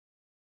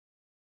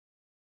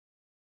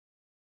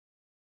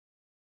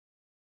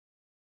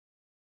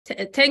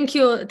Thank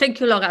you,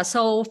 Laura.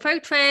 So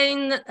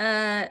FairTrain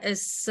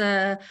is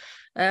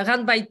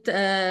run by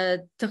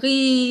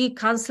 3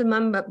 council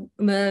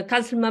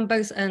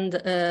members and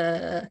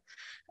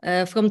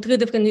from 3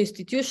 different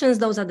institutions.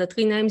 Those are the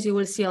 3 names you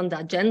will see on the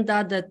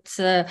agenda that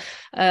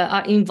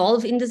are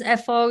involved in this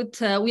effort.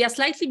 We are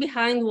slightly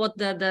behind what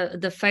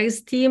the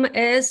FAIROS team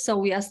is, so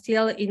we are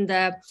still in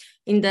the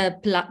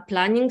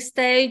planning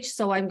stage.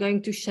 So I'm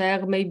going to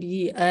share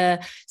maybe a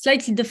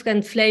slightly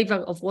different flavor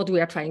of what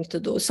we are trying to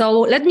do.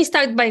 So let me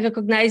start by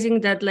recognizing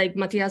that like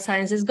material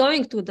science is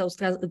going through those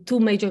 2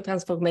 major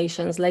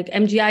transformations. Like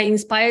MGI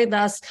inspired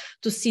us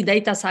to see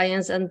data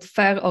science and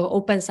fair or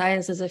open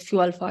science as a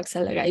fuel for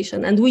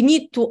acceleration. And we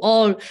need to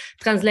all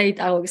translate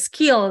our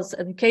skills,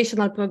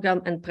 educational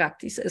program, and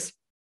practices.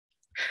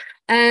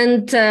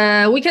 And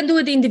we can do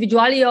it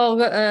individually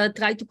or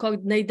try to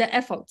coordinate the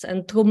efforts.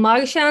 And through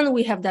MaRCN,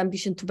 we have the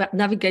ambition to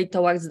navigate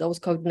towards those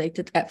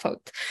coordinated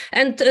efforts.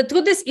 And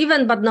through this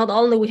event, but not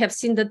only, we have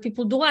seen that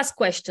people do ask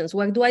questions.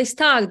 Where do I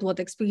start? What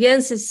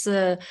experiences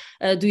do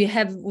you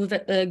have with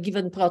a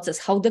given process?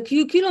 How the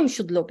curriculum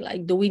should look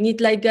like? Do we need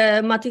like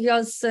a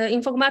materials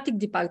informatics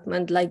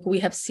department, like we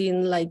have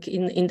seen like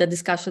in the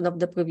discussion of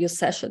the previous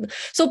session?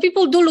 So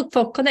people do look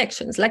for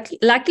connections.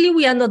 Luckily,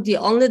 we are not the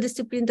only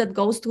discipline that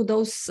goes through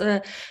those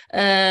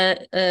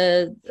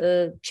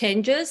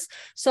changes.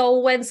 So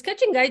when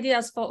sketching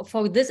ideas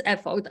for this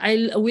effort,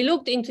 we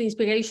looked into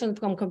inspiration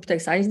from computer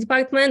science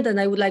department, and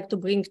I would like to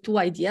bring 2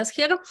 ideas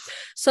here.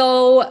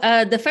 So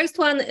the first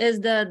one is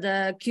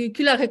the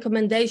curricular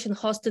recommendation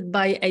hosted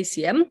by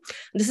ACM.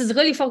 This is a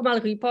really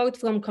formal report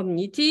from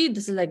community.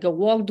 This is like a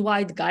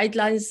worldwide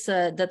guidelines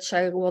that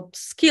share what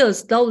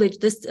skills, knowledge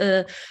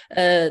the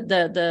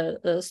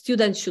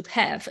students should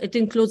have. It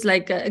includes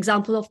like an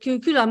example of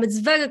curriculum. It's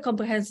very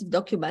comprehensive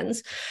document.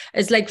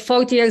 It's like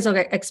 40 years of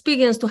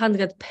experience,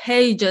 200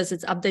 pages.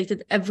 It's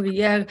updated every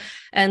year,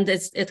 and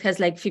it has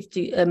like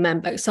 50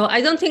 members. So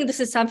I don't think this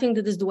is something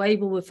that is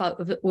doable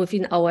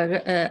within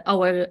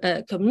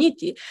our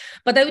community.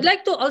 But I would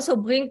like to also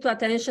bring to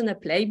attention a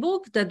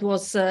playbook that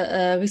was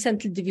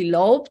recently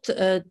developed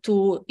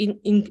to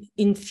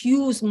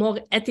infuse more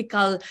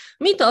ethical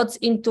methods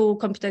into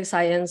computer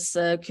science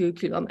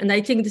curriculum. And I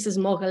think this is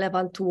more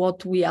relevant to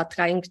what we are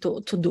trying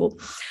to do.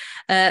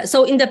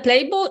 So in the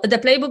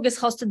playbook is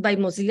hosted by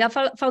Mozilla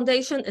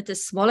Foundation. It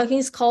is smaller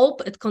in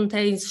scope. It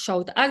contains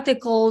short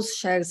articles,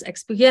 shares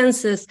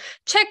experiences,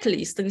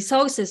 checklists,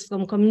 resources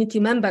from community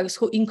members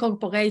who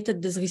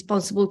incorporated this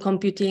responsible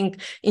computing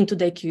into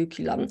their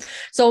curriculum.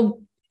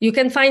 So you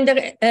can find the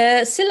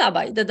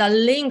syllabi that are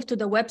linked to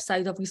the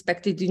website of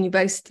respected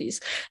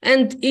universities.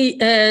 And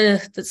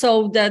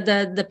so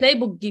the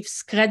playbook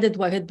gives credit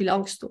where it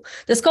belongs to.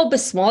 The scope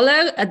is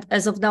smaller.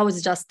 As of now,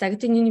 it's just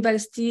 13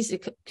 universities,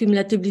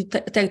 cumulatively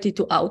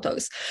 32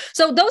 authors.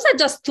 So those are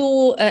just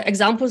 2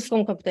 examples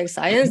from computer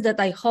science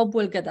that I hope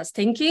will get us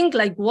thinking,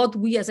 like what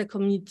we as a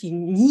community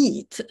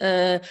need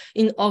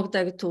in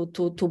order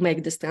to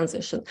make this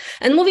transition.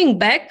 And moving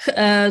back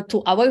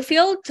to our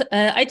field,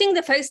 I think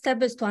the first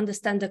step is to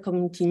understand the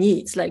community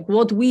needs, like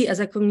what we as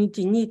a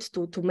community need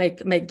to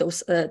make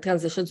those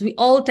transitions. We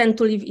all tend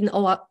to live in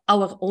our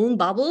own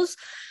bubbles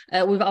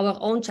with our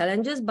own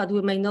challenges, but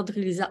we may not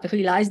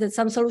realize that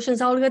some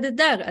solutions are already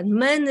there. And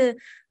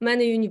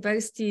many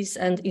universities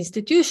and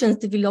institutions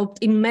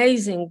developed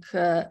amazing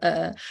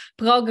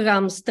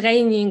programs,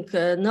 training,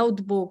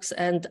 notebooks,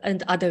 and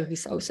other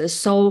resources.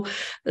 So,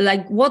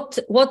 like, what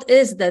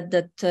is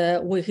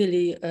that we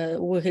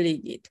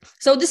really need?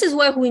 So this is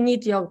where we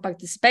need your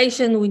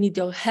participation. We need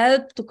your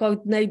help to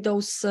coordinate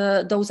those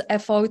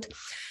efforts.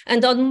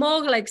 And on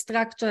more like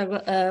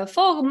structure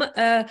form,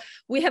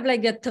 we have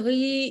like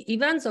 3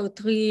 events or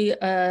 3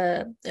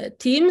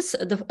 teams.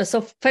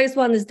 So first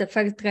one is the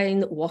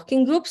FairTrain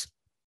working groups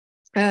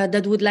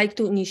that would like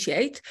to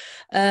initiate.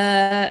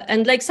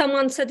 And like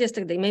someone said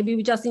yesterday, maybe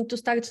we just need to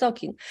start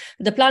talking.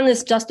 The plan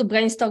is just to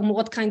brainstorm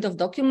what kind of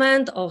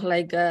document or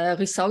like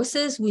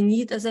resources we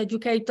need as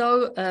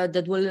educator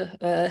that will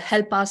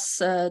help us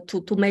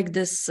to make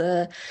this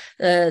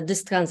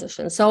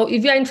transition. So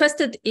if you're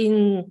interested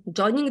in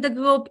joining the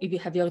group, if you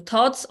have your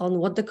thoughts on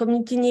what the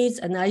community needs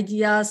and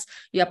ideas,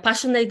 you are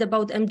passionate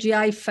about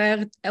MGI,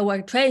 FAIR,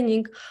 our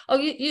training, or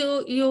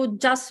you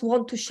just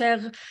want to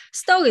share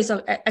stories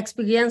or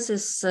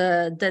experiences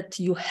that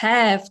you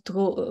have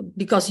through,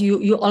 because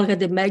you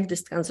already make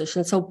this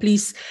transition. So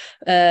please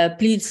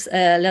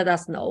let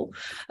us know.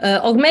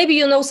 Or maybe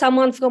you know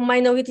someone from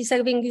minority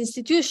serving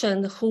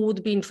institution who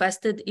would be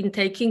interested in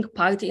taking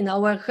part in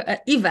our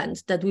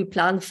event that we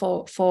plan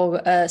for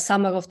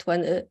summer of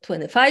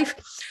 2025.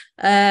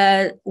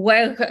 Where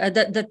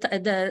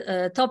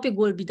the topic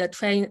will be the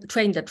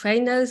train the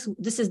trainers.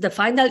 This is the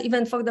final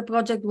event for the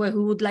project, where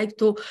we would like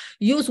to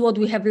use what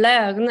we have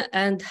learned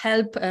and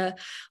help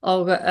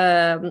our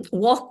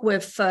work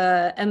with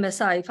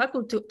MSI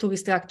faculty to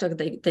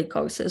restructure their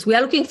courses. We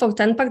are looking for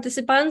 10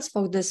 participants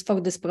for this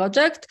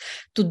project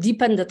to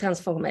deepen the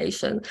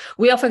transformation.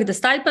 We offer the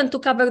stipend to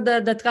cover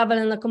the travel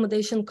and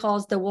accommodation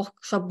costs. The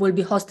workshop will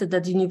be hosted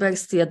at the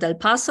University of El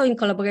Paso in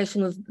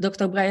collaboration with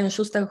Dr. Brian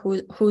Schuster,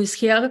 who is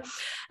here,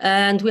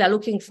 and we are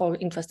looking for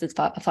interested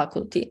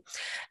faculty.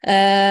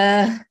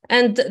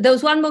 And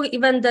there's one more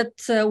event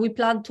that we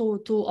plan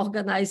to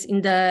organize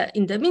in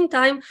the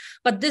meantime,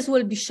 but this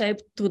will be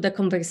shaped through the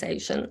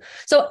conversation.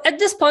 So at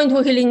this point,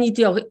 we really need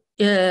your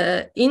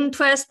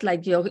interest,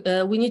 like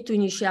we need to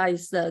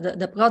initiate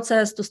the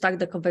process to start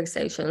the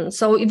conversation.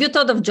 So if you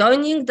thought of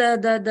joining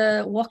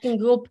the working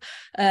group,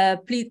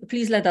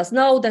 please let us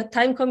know. The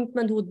time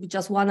commitment would be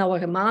just 1 hour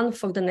a month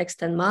for the next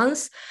 10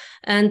 months.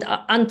 And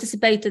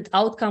anticipated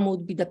outcome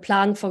would be the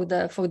plan for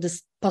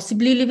this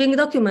possibly living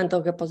document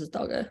or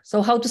repository.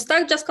 So how to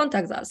start? Just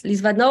contact us.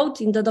 Leave a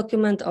note in the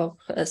document or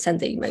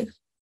send the email.